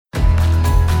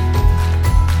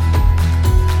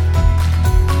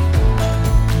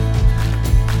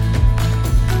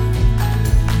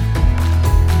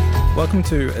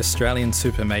Welcome to Australian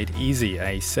Super Made Easy,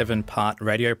 a 7-part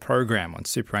radio program on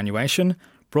superannuation,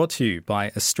 brought to you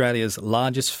by Australia's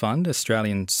largest fund,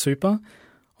 Australian Super.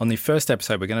 On the first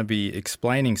episode, we're going to be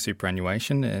explaining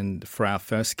superannuation, and for our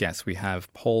first guest, we have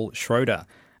Paul Schroeder,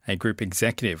 a group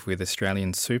executive with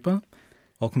Australian Super.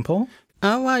 Welcome, Paul.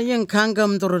 Well,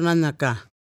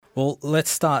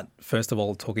 let's start, first of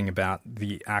all, talking about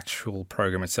the actual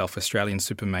program itself, Australian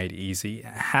Super Made Easy.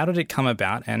 How did it come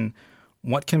about, and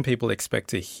what can people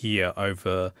expect to hear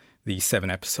over the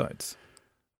 7 episodes?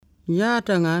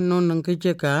 Tanga nonang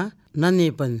kijeka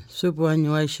nanipan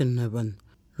superannuation naban.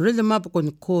 Rhythm up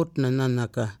kun court na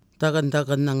nanaka.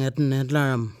 Takan nang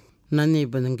etnedlaram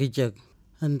nanipan kijek.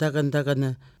 And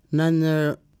takan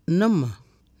nan numma.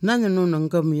 Nan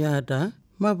nonang kam yata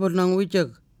mapot nang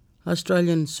wijek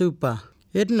Australian Super.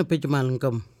 Etna pitmalang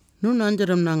kam. Nun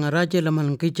anjaram nang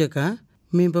rajelamal kijeka.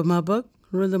 Mimpa mapak,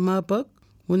 rhythm mapak.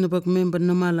 Unabak member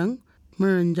namalang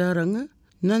merenjaranga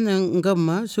nanang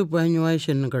gamma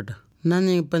superannuation gad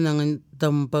nani panang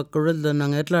tampak rilla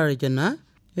nang etlarjana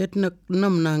etnak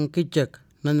nam nang kijak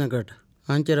nanagad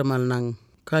ancharamal nang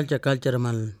culture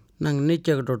nang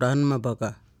nichak dodan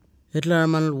mabaka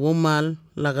etlarmal womal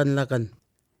lagan.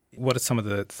 What are some of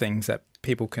the things that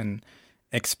people can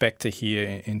expect to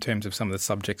hear in terms of some of the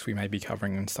subjects we may be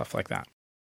covering and stuff like that?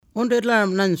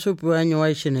 Etlarm nan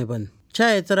superannuation even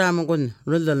Chai taramakun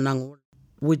rilla nang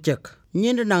wujak.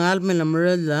 Nyinda nang almilam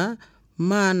rilla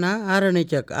mana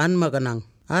aranichak anmaganang.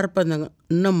 Arpa nang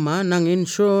namma nang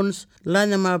insurance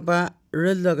lanya mapa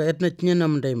rilla ka etna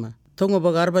chinam dema. Tungo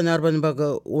bag arpan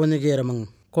baga unigiramang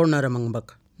kornaramang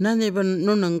bag. Nanipan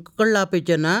nunang kalapi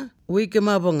jana wiki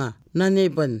mabanga.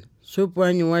 Nanipan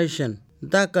superannuation.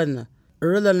 Dakan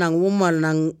rilla nang umal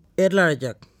nang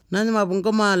erlarajak. Nanimapang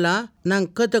kamala nang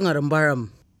katangarambaram.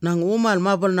 Nang umal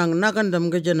mapal nang nakandam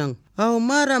gajanang. Aw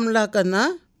maram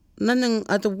lakana nanang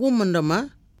at woman dama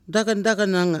dakan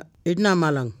nang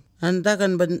idnamalang and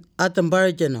dakan ban atam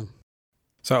barajanang.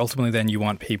 So ultimately then you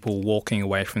want people walking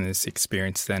away from this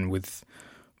experience then with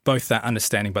both that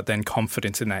understanding but then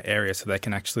confidence in that area so they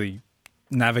can actually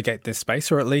navigate this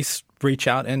space or at least reach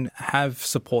out and have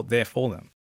support there for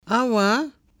them. Awa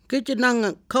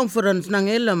nang confidence nang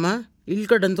elama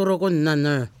ilkadan turokon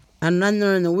nanar and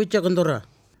nanar na wichakandura.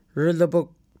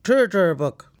 Rilabok,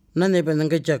 turturbok, nanipan ng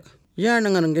gijak. Yan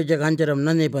ang gijak anjaram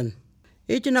nanipan.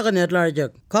 Ichinakan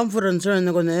erlarjak. Conference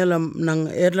na kun elam ng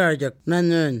erlarjak.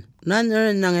 Nanern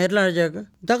ng erlarjak.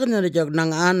 Dakan erlarjak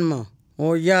ng anmo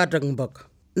o yatang bak.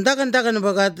 Dakan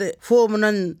bak at form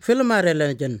ng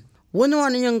filmarela dyan. Wano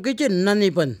yung gijin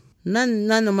nanipan.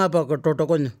 Nanumabak o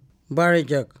totokon.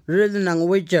 Barijak. Ril ng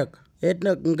wijak.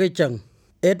 Etnak gijang.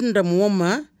 Etndam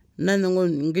wama.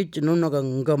 Nanungon gijin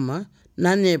nunagang gama.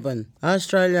 Nanipan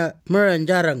Australia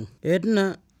meranjarang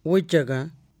etna wichaga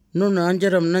nuna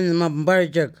anjaram nan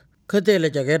mambarjak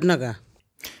katelajak etnaga.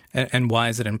 And why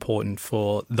is it important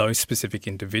for those specific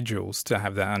individuals to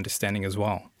have that understanding as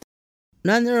well?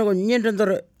 Nanirago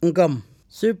nyendor ngam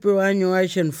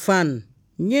superannuation fund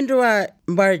nyendwa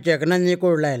barjak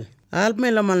nanikurlail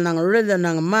almelamal nang rida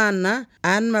nang mana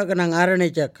anmak nang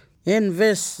aranijak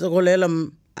invest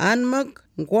golelam anmak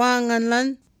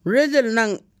kwanganlan ridel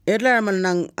nang Erlarmal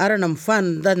nang aranam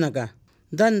fan danaga.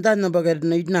 Dan bagad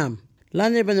na idnam.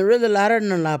 Laniban riddle aran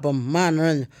lapam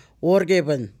man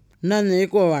orgeban. Nan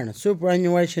ikowan,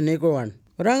 superannuation ikowan.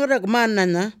 Rangarak man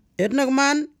nana, etnag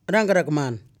man, rangarak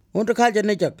man. Unto kalja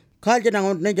nijak. Kalja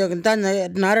nang nijak dan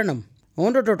naranam.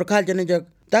 Unto to kalja nijak.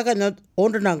 Dakan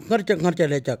unto nang ngerjak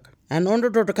lejak. And unto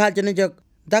to kalja nijak.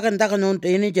 Dakan unto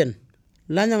inijan.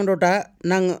 Lanyang dota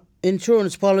nang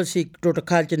insurance policy to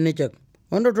kalja nijak.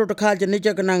 Unto to kalja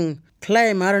nijak nang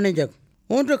claim aranijak.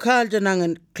 Unto kalja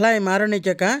nang claim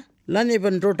aranijaka,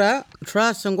 laniban tota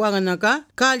trust sangwanganaka,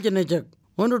 kalja nijak.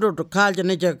 Unto to kalja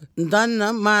nijak,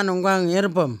 danna manongwang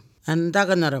erbam, and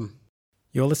daganaram.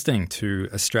 You're listening to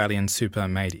Australian Super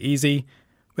Made Easy.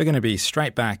 We're going to be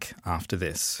straight back after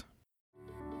this.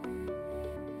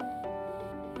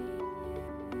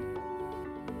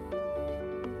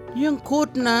 Yung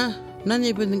court na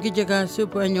nanibin gijaka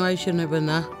superannuation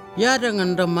na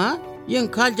Yarangan dama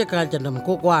yung kalja dam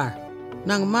kukwar.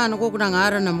 Nang man ko nang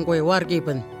aranam ko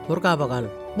warkipan urka bakal.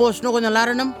 Boss no ko na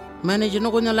laranam, manager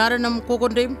no ko na laranam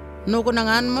kukundim, no ko nang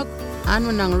anmak,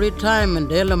 anman nang retirement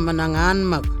elam nang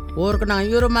anmak. Work nang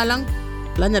euro malang,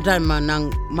 lanya time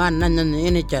nang man nan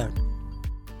inichar.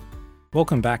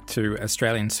 Welcome back to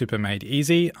Australian Super Made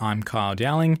Easy. I'm Kyle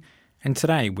Dowling, and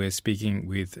today we're speaking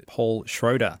with Paul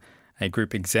Schroeder, a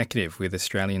group executive with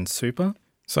Australian Super.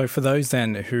 So for those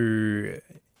then who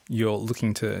you're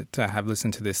looking to have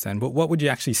listened to this then, what would you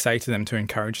actually say to them to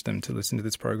encourage them to listen to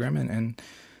this program and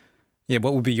Yeah,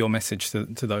 what would be your message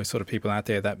to those sort of people out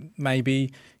there that may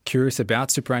be curious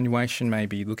about superannuation, may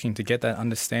be looking to get that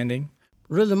understanding?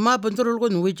 Really, mapanturul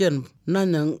ko weekend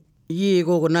nanyang yi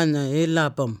ko nanya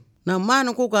ilapam. Na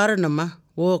mano ko karanama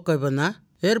wo kabana.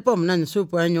 Erpam nan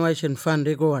superannuation fund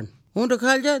iguan. Untuk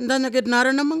kalja ndanya ket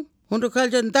naranamang. Untuk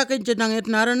kalja ndakin jenang et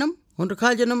naranam. Untuk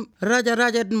kalja nam raja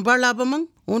et balapamang.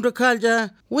 Untuk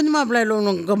kalja unma blai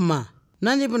long gamma.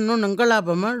 Nani pun nong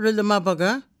galapama really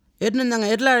mapaga. Etna nang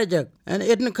etlarajak and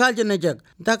etna kalja najak.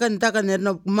 Takan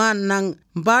etna man nang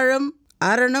baram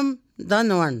aranam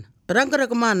danwan.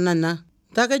 Rangkarak man nana.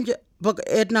 Takan bak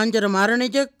etna anjaram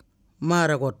aranajak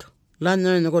maragot.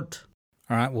 Lannagot.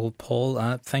 All right, well, Paul,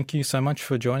 thank you so much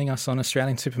for joining us on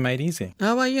Australian Super Made Easy.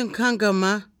 That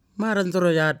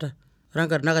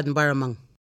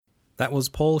was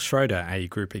Paul Schroeder, a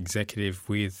group executive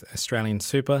with Australian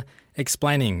Super,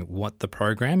 explaining what the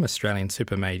program Australian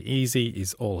Super Made Easy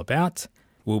is all about.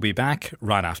 We'll be back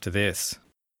right after this.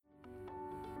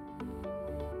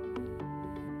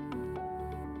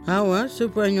 Awa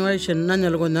superannuation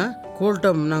nanyalgona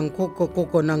kultam nang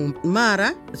koko nang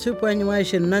mara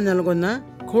superannuation nanyalgona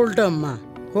kultam ma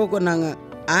koko nang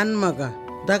anmaga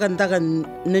dagan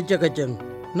nijagajang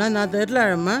nanada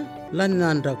etlarama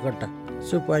lananda kata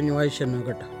superannuation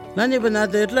kata nani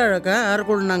banada etlaraka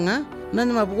arkul nanga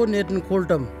nanma buku netin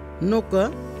kultam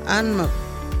nuka anmak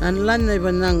an lanai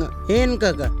banang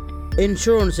enkaga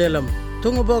insurance elam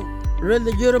tungubok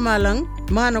really jurmalang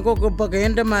mana koko pag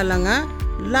enda malanga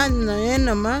lan na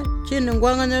enama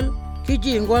chinangwanganal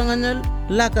kijingwanganal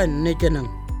lakan nechanang.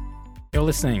 You're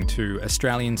listening to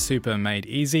Australian Super Made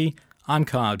Easy. I'm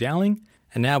Kyle Dowling,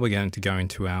 and now we're going to go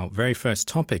into our very first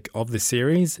topic of the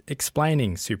series,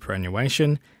 explaining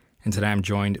superannuation. And today I'm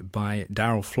joined by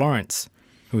Daryl Florence,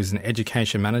 who is an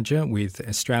education manager with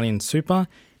Australian Super,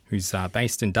 who's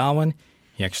based in Darwin.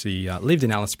 He actually lived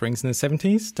in Alice Springs in the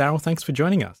 70s. Daryl, thanks for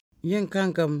joining us. Yang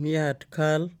kankam yat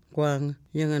Kyle. Well,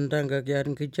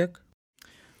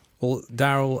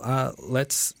 Daryl,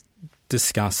 let's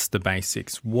discuss the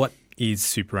basics. What is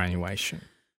superannuation?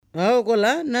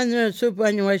 Aokola nanya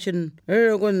superannuation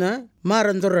erogona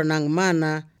marandura nang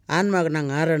mana anmag nang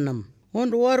aranam.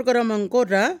 Und warkaramang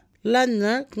kota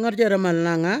lanya ngarjaramal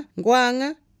nanga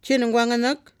guanga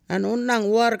chinangwanganak and unang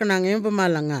wark nang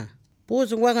impamalanga.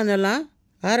 Pus wanganela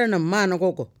aranam mana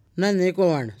koko nanya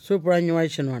ikowan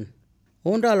superannuation one.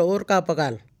 Undal urka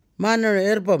pakal. Manner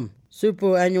Erbum,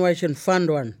 Superannuation Fund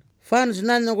 1. Funds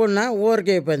nanaguna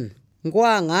wargapen,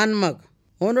 Guang Anmak,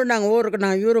 Ondang work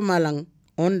na Yurumalang,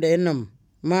 on the enum,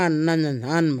 Man Nanan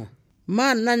Anma.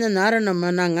 Man Nanan Aranam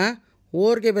Mananga,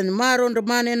 wargapen Mar on the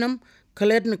Maninum,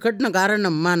 Kaletan Kutna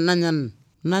Garanam Man Nanan,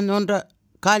 Nan on the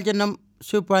Kaljanum,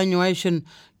 Superannuation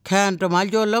Can to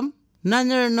Maljolam,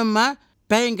 Nananama,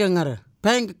 Panganger,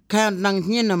 Pang can Nang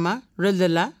Ninama,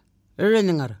 Redela,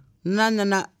 Reninger.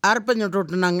 Nana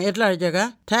arpanyotot nang etla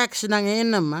jaga tax nang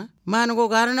enama mango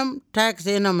karanam tax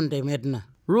enamante medna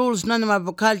rules nanama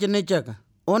bakalje nejaga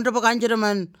onta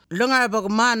bakanjiraman lunga bak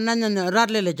man nanan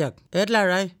radle lejak etla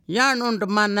rai yan onta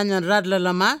man nanan radle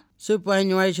lama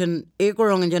superannuation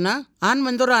ekorong jana an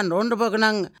manduran onta bak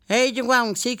nang age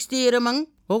wang 60 ramang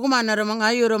hukuman ramang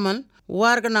ayuraman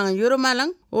warga nang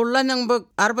yurumalang ulanang bak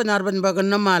arpan bak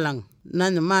namalang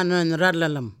nan man radle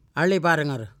lam ali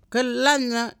parangar So,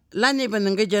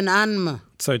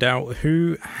 Daryl,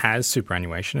 who has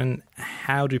superannuation and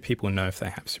how do people know if they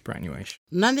have superannuation?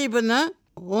 Nandi bana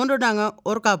ondodanga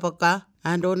orka paka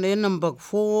and on number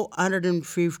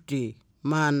 450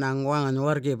 man nang wangan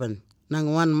wargiban nang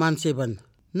 1 month ban.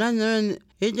 Nan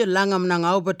ije langam nang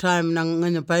overtime nang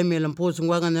nganya paimilam pusung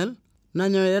wanganel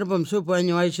nan erbam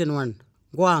superannuation one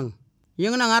guang.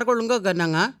 Yung nang arkol nga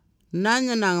gananga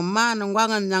nanya nang man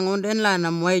wangan nang onden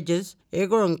lanam wages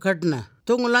egorong katna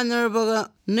tungulan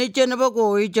baga nichen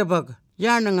bago ijabag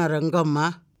yanangarang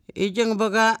gamma ijang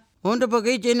baga onda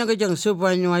baga ijena gajang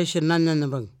superannuation nanyan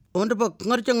bag onda bag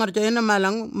ngarcha ena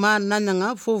malang man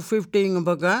nananga 450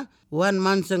 baga 1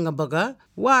 month nga baga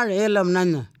war elam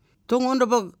nanya tung onda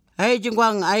bag ijing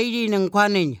wang ID nang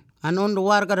kwanin an onda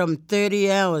war karam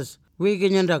 30 hours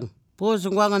weekend pos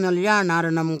ngwangan alyan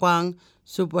aranam kwang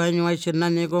superannuation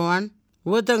nanyegoan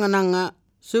wutang nanga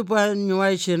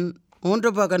superannuation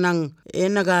Onda paganang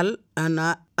enagal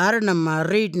ana aranama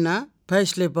read na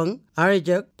paislipang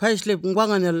arijak paislip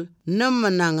ngwanganel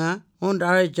namananga onda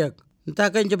arijak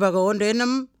takan jabaga onda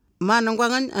enam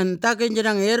manangwangan an takan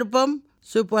jirang erbam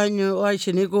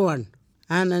superannuation iguan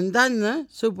an dan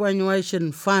superannuation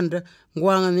fund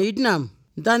ngwangan idnam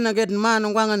dan get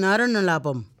manangwangan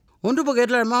aranalapam onda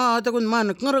pagetlar ma atakun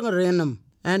man ngarngarenam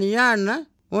an yarna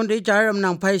onda icharam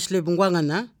nang paislip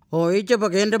ngwangana O icha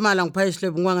bag ende malang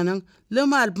paislip ngwanganang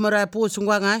lemal mara pus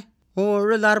ngwangai. O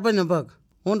rel arban bag.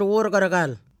 Ondo wor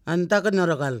karakal. Antakan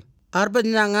narakal. Arban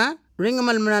nanga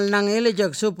ringamal manal nang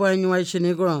elijak superannuation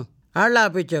igro. Arla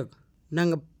pichak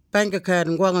nang bank account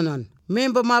ngwanganon.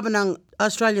 Member mabanang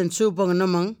Australian super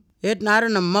namang et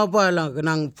naranam mobile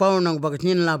nang phone nang bag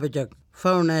nin la pichak.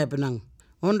 Phone app nang.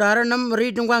 Ondo aranam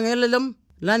read ngwang elam.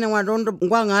 Lanyang wan ondo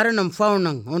ngwang aranam phone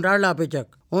nang. Ondo arla pichak.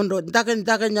 Ondo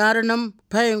takan aranam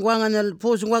pay ngwanganal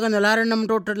pus ngwanganal aranam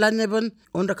total lanebon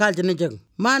ondo kaljanijak.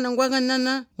 Man ngwangan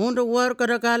nana ondo war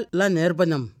karakal lan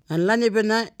erbanam. And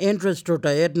lanebena interest tota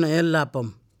etna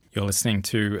ellapam. You're listening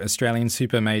to Australian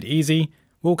Super Made Easy.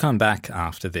 We'll come back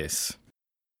after this.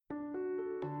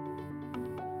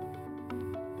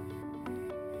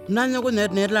 Nanya ko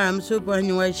net lam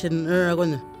superannuation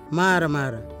eragona. Mara.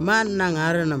 Man nang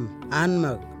aranam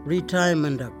anmag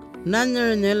retirement ak.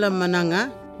 Nanya nela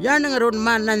mananga yanang ron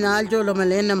man nanya aljolo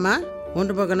malenama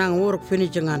ondo baganang work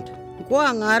finishing ant. Ko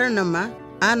ang aranama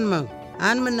anmag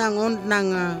nang ond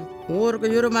nang work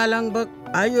yurumalang bag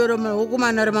ayurama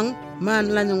ukumanarmang man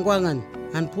lanyang gwangan.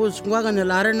 An pus gwangan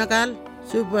laranakal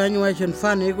superannuation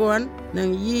fund iguan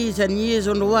nang years and years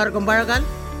on the work kambarakal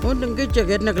ondang kitcha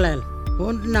get naglal.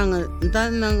 Und nang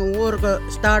work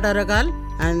starter akal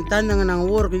and tanang nang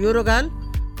work yurogal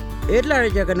etla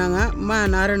jaga nanga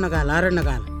man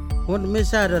aranakal und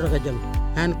misara ragajang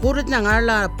and kurit nang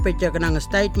arla pechak nang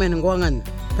statement ngwangan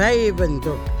pay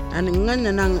bentuk and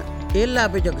ngan nang illa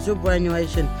pechak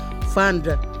superannuation fund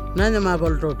nanama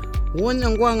boltot One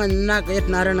ngwangan nak et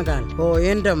naranakal o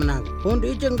endam nak und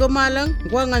ichang kamalang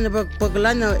ngwangan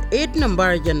paglana 8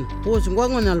 number jan pus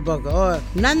ngwangan albag o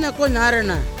nanna ko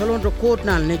narana kalon to court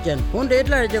nal nechen und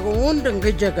etla jago undang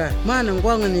gijaka man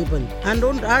ngwangan ipan and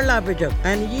und arla pejak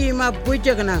and yi ma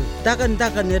puijak nang takan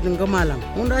et kamalang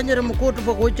und anjara mo court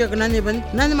pa kuijak nan ipan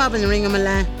nan ma ban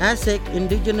ringamala ASIC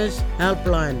Indigenous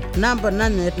Helpline number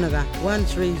nan etnaga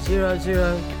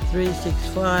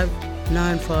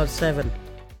 1300365957.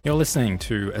 You're listening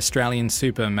to Australian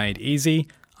Super Made Easy.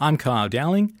 I'm Kyle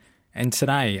Dowling, and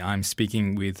today I'm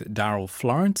speaking with Darryl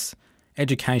Florence,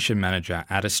 Education Manager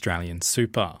at Australian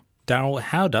Super. Darryl,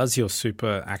 how does your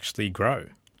super actually grow?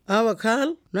 Our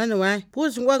Carl, none way.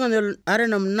 Pus wagon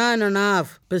aranum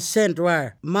 9.5%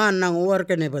 war man nang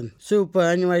working even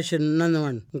superannuation none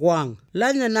one guang.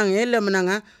 Lanya nang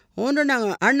elemananga. Ondo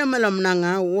nang annamalam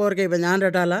nanga work even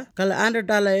 $100 kala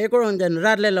 $100 ekoron jan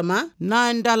radlelama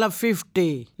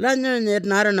 $9.50 lanya net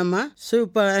naranama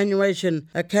superannuation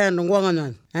account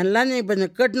ngwanganan and lanya ben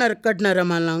katnar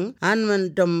malang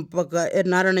anman dum paka et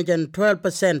narana jan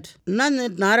 12% nan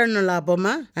net narana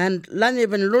lapama and lanya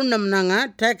ben lunam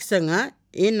nanga tax nga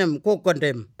inam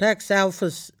kokondem tax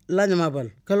office lanyamabal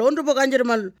kalondo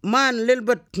pakanjirmal man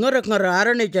lilbet ngara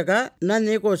arane jaga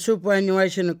naniko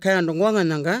superannuation account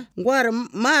ngwangananga ngwar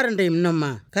marandim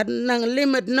nama kat nang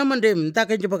limit namandim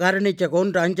takanji pakarane jaga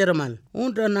ondo anjirmal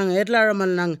ondo nang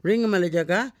etlamal nang ringmal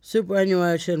jaga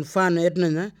superannuation fund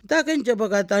etnana takanji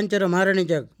pakatanjira marane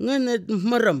jaga ngane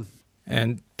maram.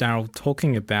 And Darryl,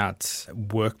 talking about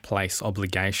workplace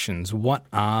obligations, what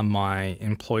are my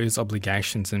employer's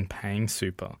obligations in paying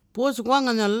super? Pos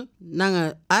wanganal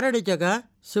nang arade jaga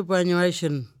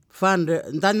superannuation fund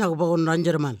danna ko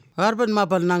ranjermal. Arban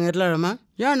mapal nang etlarama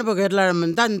yan ba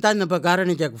etlarama dan ba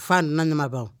garani jaga fund nan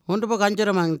mapal. Ondo ba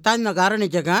kanjeramang tan na garani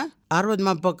jaga arban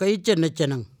mapal ka ichen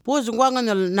nechenang. Pos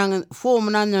wanganal nang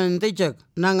form nan ndijak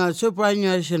nang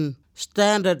superannuation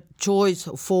standard choice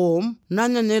form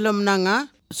nanya nilam nanga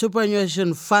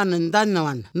superannuation fund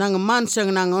dannawan nang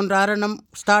mansang nang ondaranam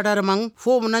starter mang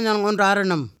form nanya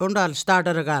ondaranam ondal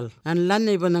starter gal and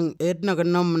lanni banang etna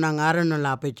ganam nang arana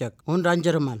lapechak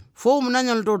ondanjermal form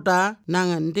nanya tota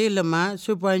nang ndilama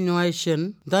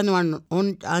superannuation danwan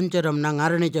on anjeram nang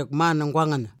aranijak man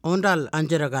ngwangan ondal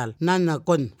anjeragal nanya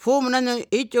kon form nanya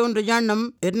each on the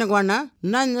janam etna gwana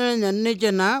nanya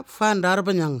nijana fund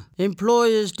arbanyang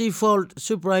employers default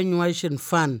superannuation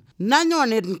fund nanya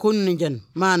net kun nijan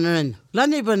manan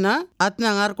lani bana atna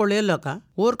ngar ko lelaka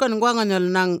workan ngwangan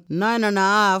nang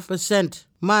 9.5%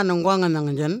 man ngwangan nang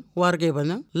jan warge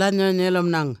bana lanya nelam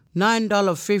nang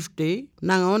 $9.50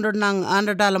 nang under nang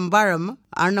 $100 baram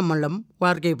arnamalam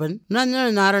warge ban nanya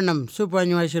naranam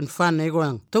superannuation fund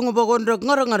egwang tungu bogondok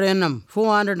ngarangarenam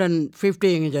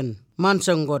 $450 jan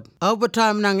mansanggot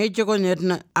overtime nang ichoko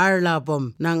netna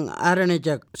arlapom nang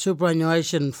aranejak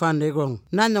superannuation fund egong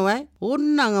nanawai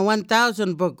unnang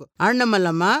 1000 bok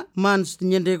arnamalama mans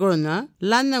nyendegona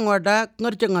lannang wada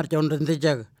ngarchangarchon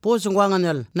rendejak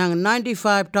posungwanganal nang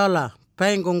 $95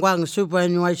 pain kong gwang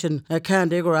superannuation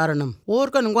account ego aranam.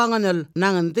 Orkan gwanganel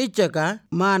nangan tichaka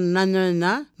man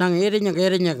nanyana nang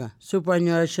erinya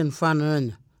superannuation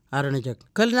fund aranajak.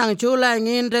 Kal nang July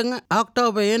ending,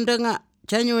 October ending,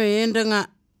 January ending,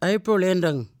 April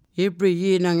ending. Every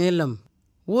year nang ilam.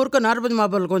 Orkan arban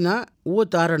mabal ko na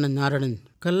ut aranan.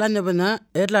 Kalanya bana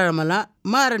etlaramala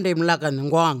marandim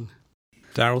lakan gwang.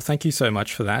 Daryl, thank you so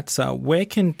much for that. So where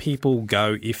can people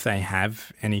go if they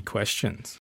have any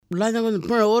questions? Lanyagun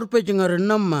pura orpejing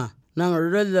aranamma nang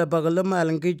rela bagalama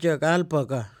alangijak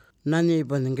alpaka nani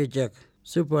banangijak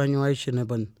superannuation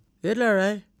ban.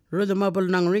 Etlarai rela mabal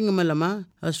nang ringamalama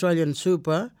Australian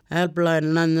Super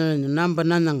helpline number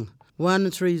nanang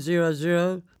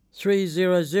 1300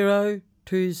 300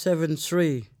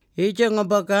 273. Ijang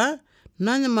abaka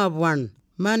nanamab 1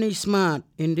 Money Smart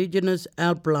Indigenous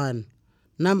Helpline.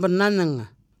 Number nanang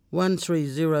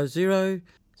 1300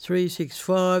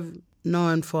 365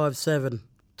 957.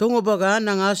 Tungubaga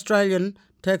nang Australian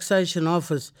Taxation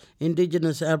Office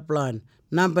Indigenous Helpline.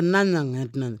 Number nanang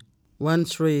etnan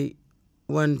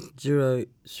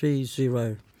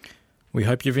 131030. We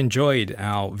hope you've enjoyed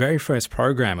our very first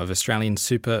program of Australian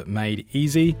Super Made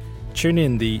Easy. Tune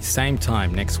in the same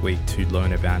time next week to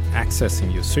learn about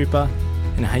accessing your super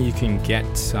and how you can get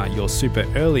your super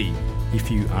early if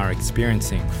you are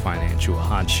experiencing financial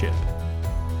hardship.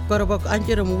 Korobok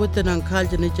anjir mubutan ang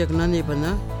kaljanichak nani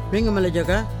bana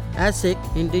ringamalajaga ASIC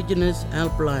Indigenous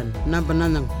Helpline number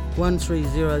nanang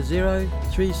 1300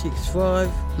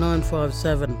 365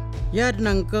 957. Yad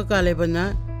nang kakale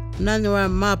bana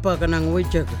nanwa mapa kanang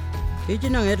wichak.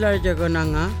 Ijinang etlarjaga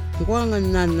nanga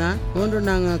ngwangan nana undo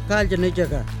nang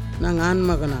kaljanichaka nang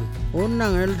anma kanang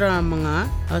unang eldra mga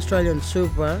Australian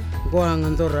Super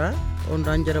ngwangan dora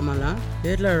Ranjaramala,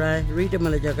 Edlarai,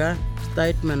 Readamalajaga,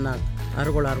 Statement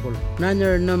Argol.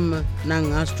 Nanyer num nang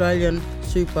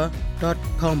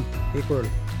AustralianSuper.com equal.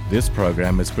 This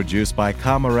program is produced by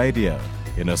CAAMA Radio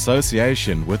in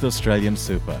association with Australian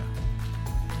Super.